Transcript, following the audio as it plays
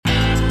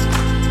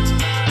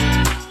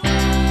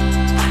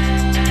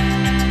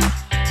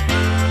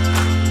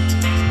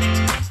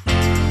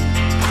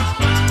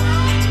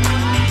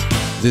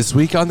This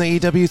week on the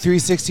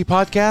EW360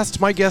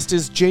 podcast, my guest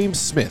is James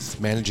Smith,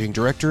 Managing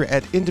Director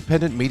at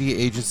independent media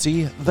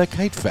agency The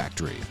Kite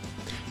Factory.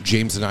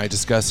 James and I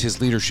discuss his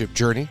leadership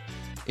journey,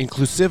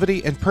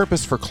 inclusivity and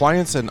purpose for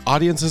clients and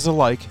audiences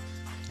alike,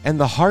 and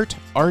the heart,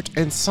 art,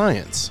 and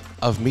science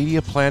of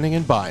media planning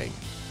and buying.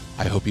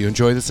 I hope you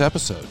enjoy this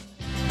episode.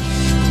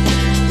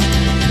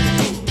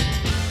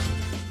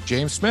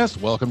 James Smith,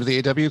 welcome to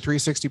the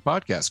AW360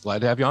 podcast.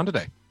 Glad to have you on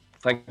today.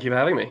 Thank you for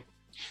having me.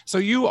 So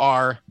you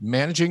are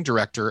Managing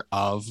Director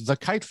of The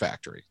Kite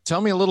Factory.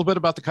 Tell me a little bit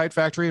about The Kite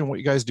Factory and what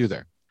you guys do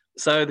there.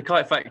 So The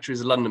Kite Factory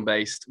is a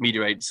London-based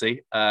media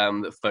agency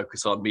that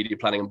focus on media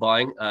planning and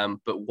buying,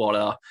 but what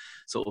our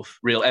sort of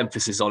real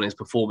emphasis on is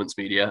performance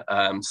media.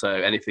 So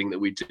anything that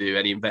we do,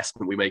 any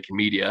investment we make in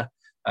media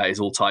is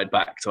all tied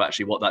back to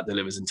actually what that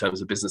delivers in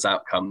terms of business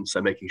outcomes.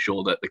 So making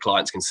sure that the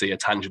clients can see a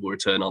tangible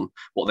return on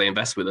what they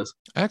invest with us.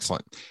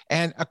 Excellent.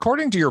 And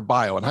according to your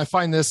bio, and I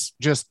find this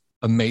just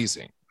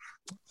amazing,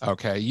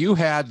 okay, you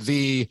had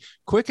the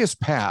quickest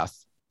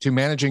path to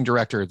managing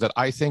director that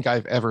I think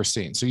I've ever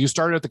seen. So you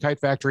started at the Kite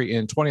Factory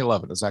in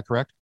 2011, is that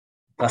correct?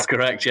 That's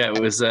correct, yeah.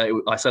 It was.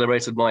 I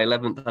celebrated my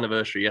 11th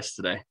anniversary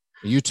yesterday.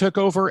 You took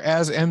over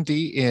as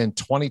MD in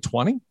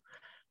 2020?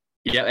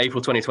 Yeah,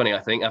 April 2020, I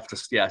think.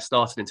 I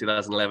started in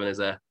 2011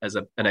 as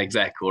an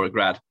exec or a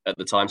grad at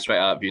the time, straight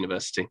out of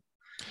university.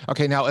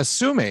 Okay, now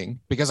assuming,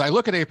 because I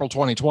look at April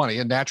 2020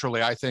 and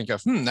naturally I think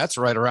of, that's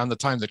right around the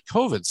time that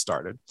COVID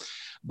started.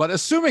 But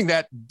assuming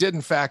that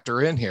didn't factor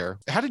in here,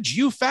 how did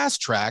you fast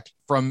track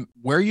from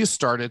where you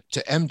started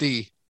to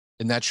MD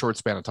in that short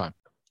span of time?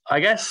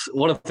 I guess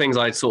one of the things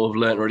I sort of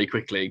learned really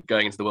quickly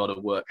going into the world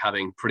of work,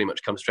 having pretty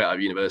much come straight out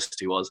of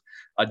university, was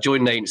I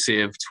joined an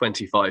agency of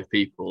 25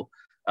 people.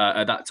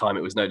 At that time,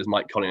 it was known as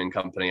Mike Collin and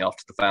Company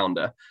after the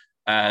founder.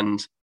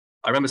 And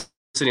I remember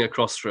sitting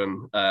across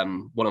from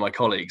one of my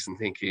colleagues and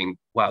thinking,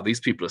 wow,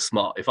 these people are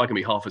smart. If I can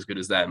be half as good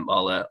as them,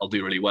 I'll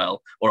do really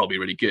well, or I'll be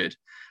really good.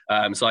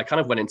 So I kind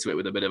of went into it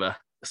with a bit of a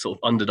sort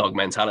of underdog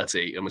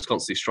mentality and was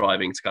constantly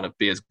striving to kind of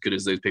be as good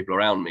as those people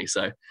around me.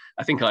 So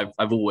I think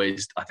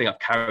I've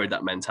carried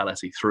that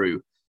mentality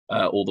through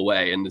all the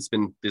way. And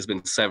there's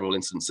been several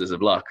instances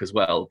of luck as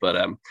well. But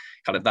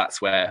kind of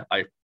that's where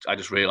I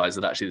just realized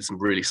that actually there's some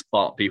really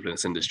smart people in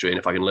this industry. And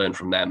if I can learn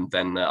from them,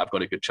 then I've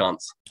got a good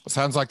chance.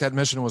 Sounds like that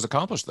mission was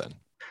accomplished then.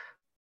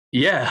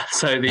 Yeah.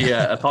 So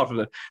apart from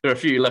there are a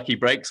few lucky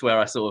breaks where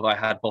I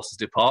had bosses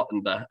depart,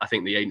 and I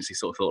think the agency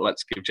sort of thought,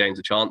 let's give James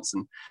a chance.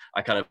 And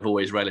I kind of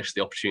always relished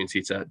the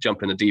opportunity to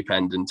jump in the deep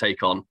end and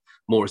take on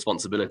more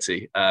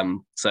responsibility.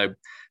 So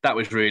that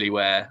was really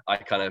where I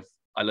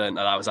learned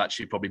that I was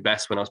actually probably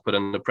best when I was put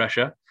under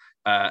pressure.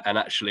 And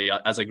actually,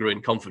 as I grew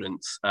in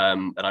confidence,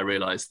 and I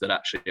realized that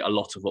actually a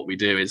lot of what we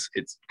do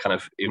it's kind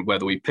of in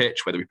whether we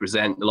pitch, whether we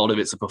present, a lot of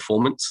it's a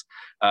performance.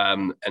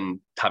 And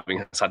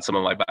having had some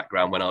of my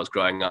background when I was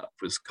growing up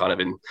was kind of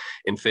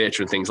in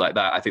theatre and things like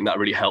that, I think that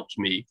really helped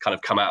me kind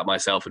of come out of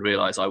myself and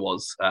realize I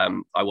was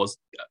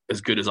as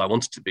good as I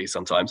wanted to be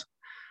sometimes.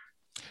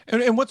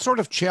 And what sort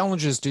of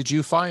challenges did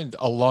you find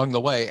along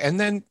the way? And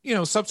then,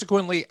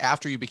 subsequently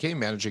after you became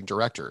managing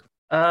director?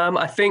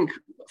 I think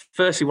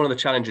firstly, one of the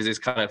challenges is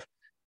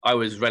I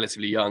was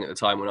relatively young at the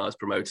time when I was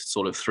promoted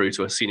sort of through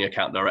to a senior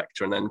account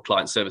director and then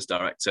client service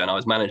director. And I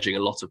was managing a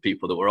lot of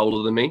people that were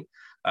older than me.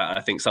 I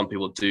think some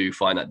people do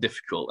find that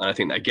difficult. And I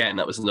think, again,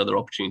 that was another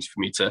opportunity for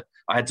me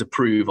I had to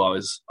prove I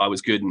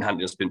was good and hadn't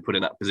just been put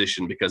in that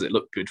position because it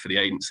looked good for the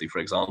agency, for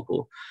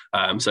example.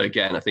 So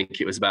again, I think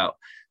it was about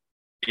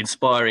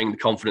inspiring the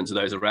confidence of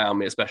those around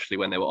me, especially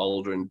when they were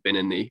older and been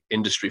in the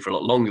industry for a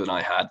lot longer than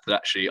I had, that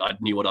actually I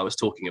knew what I was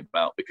talking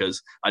about,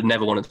 because I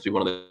never wanted to be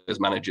one of those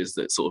managers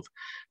that sort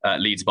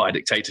of leads by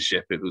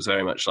dictatorship. It was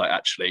very much like,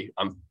 actually,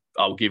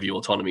 I'll give you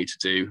autonomy to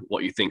do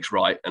what you think's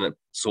right, and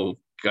sort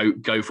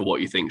of go for what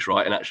you think's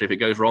right. And actually, if it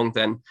goes wrong,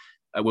 then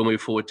we'll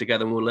move forward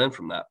together and we'll learn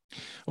from that.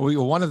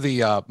 Well, one of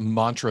the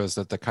mantras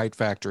that the Kite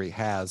Factory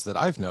has that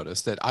I've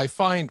noticed that I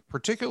find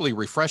particularly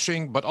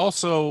refreshing, but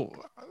also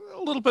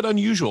a little bit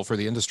unusual for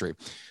the industry,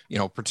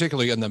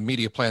 particularly in the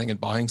media planning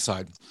and buying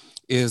side,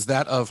 is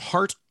that of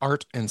heart,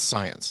 art, and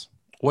science.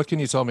 What can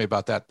you tell me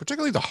about that,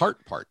 particularly the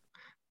heart part?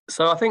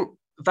 So I think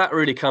that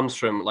really comes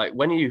from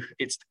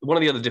it's one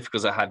of the other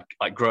difficulties I had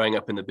growing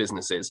up in the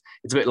businesses.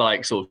 It's a bit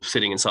like sort of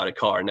sitting inside a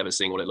car and never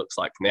seeing what it looks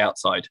like from the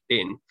outside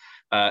in.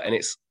 And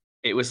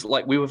it was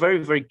like we were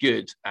very, very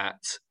good at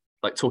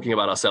talking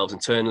about ourselves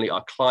internally.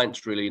 Our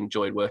clients really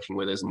enjoyed working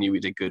with us and knew we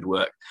did good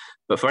work.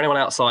 But for anyone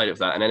outside of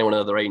that and anyone in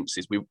other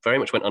agencies, we very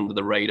much went under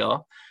the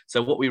radar.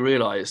 So what we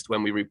realized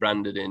when we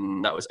rebranded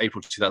that was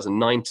April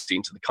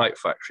 2019 to the Kite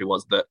Factory,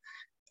 was that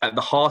at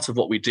the heart of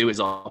what we do is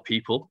our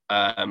people.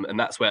 And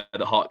that's where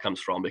the heart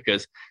comes from,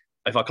 because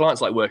if our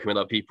clients like working with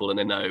our people and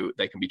they know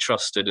they can be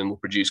trusted and will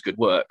produce good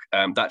work,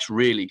 that's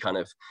really kind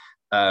of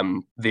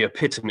the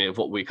epitome of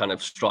what we kind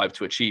of strive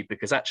to achieve.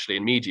 Because actually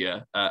in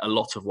media, a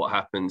lot of what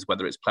happens,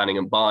 whether it's planning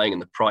and buying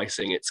and the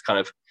pricing,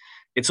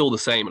 it's all the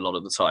same a lot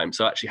of the time.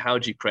 So actually, how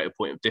do you create a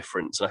point of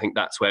difference? And I think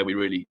that's where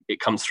it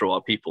comes through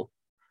our people.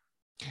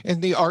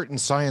 And the art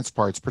and science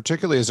parts,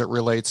 particularly as it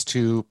relates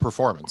to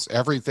performance,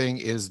 everything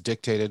is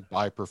dictated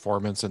by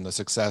performance and the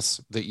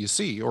success that you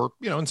see, or,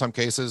 in some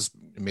cases,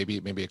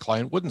 maybe a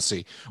client wouldn't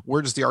see.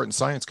 Where does the art and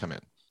science come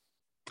in?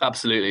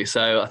 Absolutely.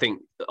 So I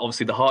think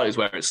obviously the heart is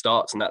where it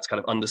starts, and that's kind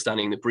of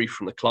understanding the brief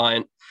from the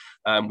client.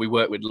 We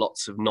work with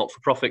lots of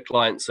not-for-profit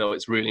clients, so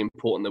it's really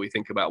important that we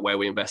think about where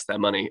we invest their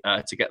money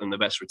to get them the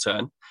best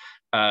return.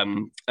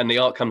 And the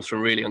art comes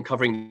from really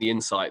uncovering the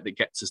insight that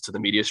gets us to the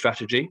media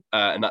strategy,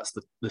 and that's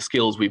the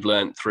skills we've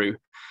learned through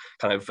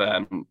kind of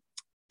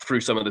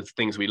through some of the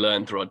things we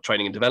learned through our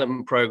training and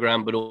development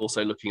program, but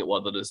also looking at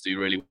what others do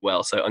really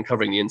well. So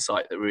uncovering the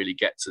insight that really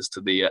gets us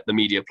to the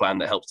media plan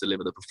that helps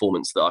deliver the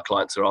performance that our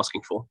clients are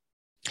asking for.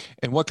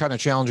 And what kind of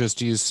challenges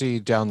do you see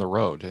down the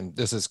road? And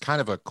this is kind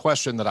of a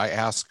question that I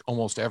ask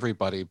almost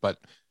everybody, but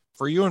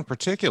for you in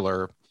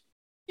particular,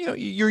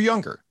 you're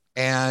younger,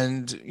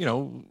 and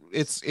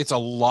it's a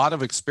lot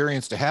of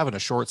experience to have in a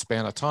short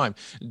span of time.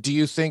 Do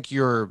you think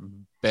you're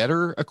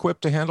better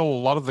equipped to handle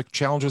a lot of the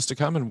challenges to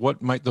come, and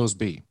what might those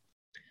be?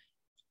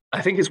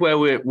 I think it's where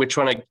we're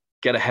trying to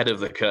get ahead of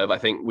the curve. I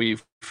think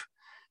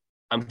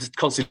I'm just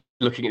constantly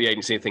looking at the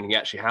agency and thinking,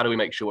 actually, how do we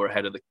make sure we're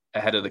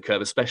ahead of the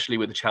curve, especially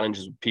with the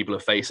challenges people are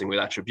facing with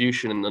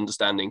attribution and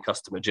understanding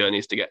customer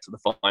journeys to get to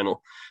the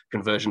final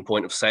conversion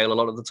point of sale a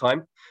lot of the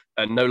time.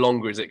 And no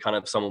longer is it kind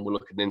of someone will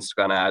look at an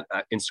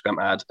Instagram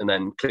ad and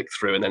then click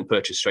through and then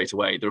purchase straight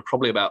away. There are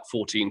probably about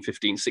 14,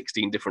 15,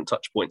 16 different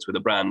touch points with a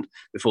brand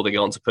before they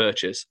go on to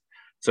purchase.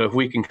 So if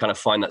we can kind of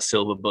find that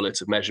silver bullet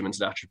of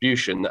measurements and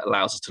attribution that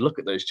allows us to look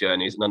at those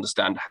journeys and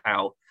understand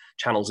how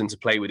channels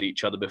interplay with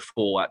each other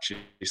before actually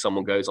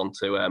someone goes on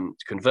to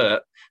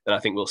convert, then I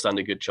think we'll stand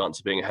a good chance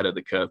of being ahead of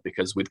the curve.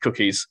 Because with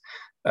cookies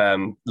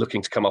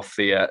looking to come off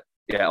the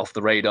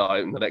radar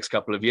in the next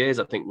couple of years,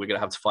 I think we're going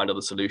to have to find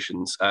other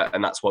solutions,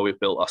 and that's why we've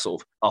built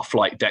our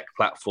Flight Deck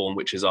platform,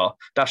 which is our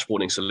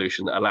dashboarding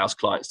solution that allows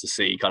clients to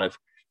see kind of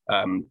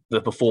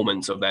the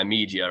performance of their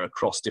media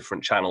across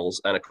different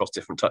channels and across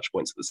different touch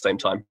points at the same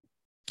time.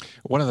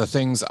 One of the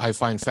things I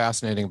find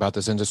fascinating about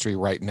this industry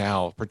right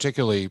now,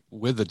 particularly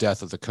with the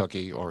death of the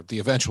cookie, or the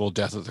eventual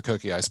death of the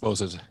cookie, I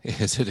suppose as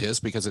it is,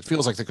 because it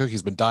feels like the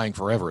cookie's been dying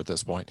forever at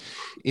this point,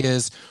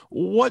 is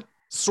what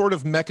sort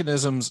of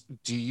mechanisms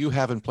do you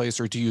have in place,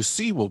 or do you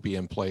see will be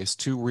in place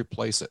to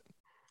replace it?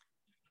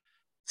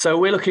 So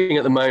we're looking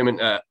at the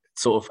moment at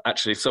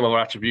actually some of our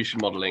attribution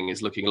modeling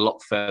is looking a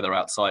lot further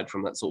outside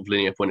from that sort of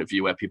linear point of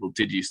view where people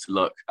did used to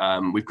look.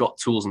 We've got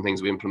tools and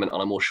things we implement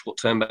on a more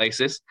short-term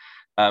basis,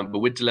 but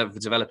we're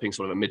developing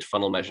sort of a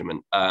mid-funnel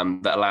measurement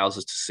that allows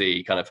us to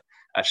see kind of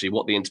actually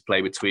what the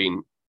interplay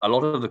between a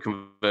lot of the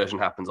conversion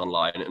happens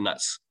online, and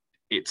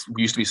it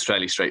used to be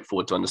fairly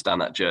straightforward to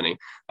understand that journey.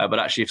 But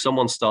actually, if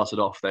someone started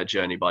off their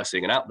journey by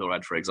seeing an outdoor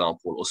ad, for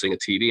example, or seeing a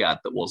TV ad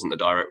that wasn't a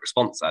direct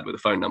response ad with a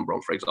phone number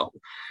on, for example,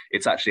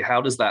 it's actually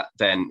how does that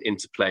then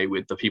interplay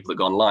with the people that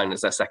go online as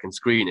their second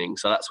screening?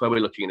 So that's where we're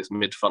looking at this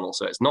mid-funnel.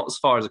 So it's not as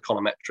far as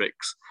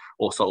econometrics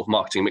or sort of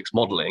marketing mix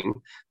modeling,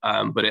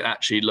 but it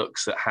actually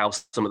looks at how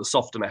some of the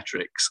softer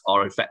metrics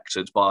are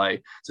affected by,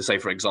 so say,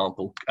 for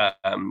example,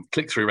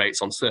 click-through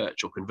rates on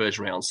search or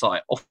conversion rate on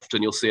site.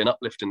 Often you'll see an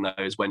uplift in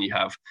those when you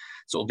have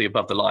sort of the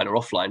above the line or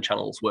offline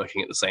channels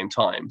working at the same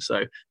time.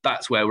 So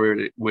that's where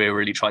we're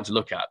really trying to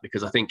look at,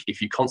 because I think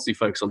if you constantly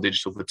focus on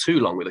digital for too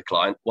long with a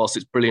client, whilst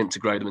it's brilliant to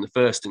grow them in the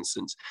first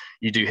instance,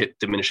 you do hit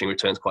diminishing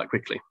returns quite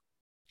quickly.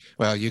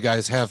 Well, you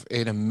guys have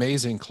an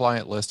amazing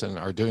client list and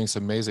are doing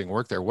some amazing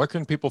work there. What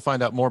can people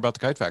find out more about the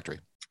Kite Factory?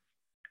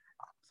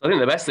 I think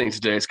the best thing to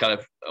do is kind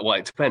of, well,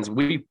 it depends.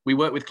 We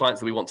work with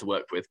clients that we want to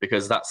work with,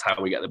 because that's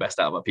how we get the best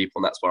out of our people,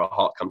 and that's where our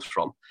heart comes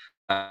from.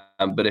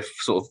 But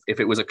if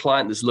it was a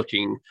client that's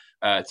looking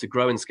to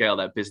grow and scale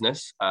their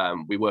business,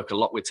 we work a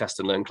lot with test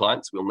and learn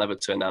clients. We'll never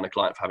turn down a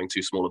client for having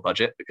too small a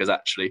budget, because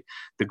actually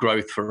the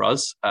growth for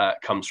us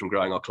comes from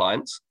growing our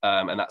clients.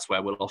 And that's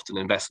where we'll often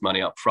invest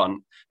money up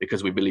front,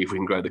 because we believe we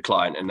can grow the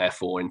client, and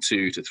therefore in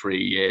 2 to 3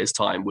 years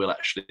time, we'll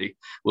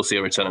see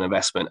a return on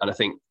investment. And I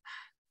think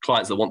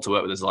clients that want to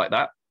work with us like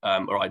that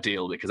are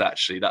ideal, because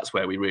actually that's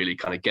where we really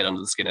kind of get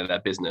under the skin of their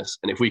business.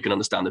 And if we can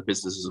understand the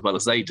business as well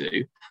as they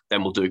do,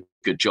 then we'll do a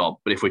good job.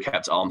 But if we're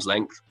kept at arm's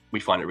length,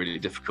 we find it really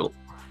difficult.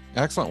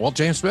 Excellent. Well,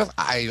 James Smith,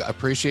 I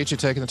appreciate you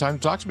taking the time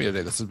to talk to me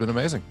today. This has been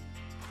amazing.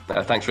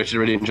 Thanks, Richard.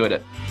 Really enjoyed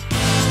it.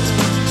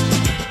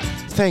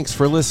 Thanks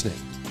for listening.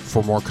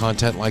 For more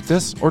content like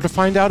this, or to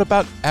find out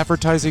about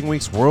Advertising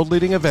Week's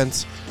world-leading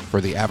events for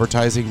the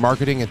advertising,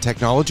 marketing, and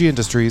technology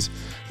industries,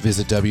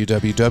 visit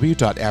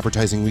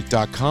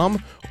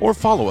www.advertisingweek.com or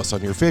follow us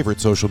on your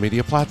favorite social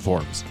media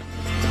platforms.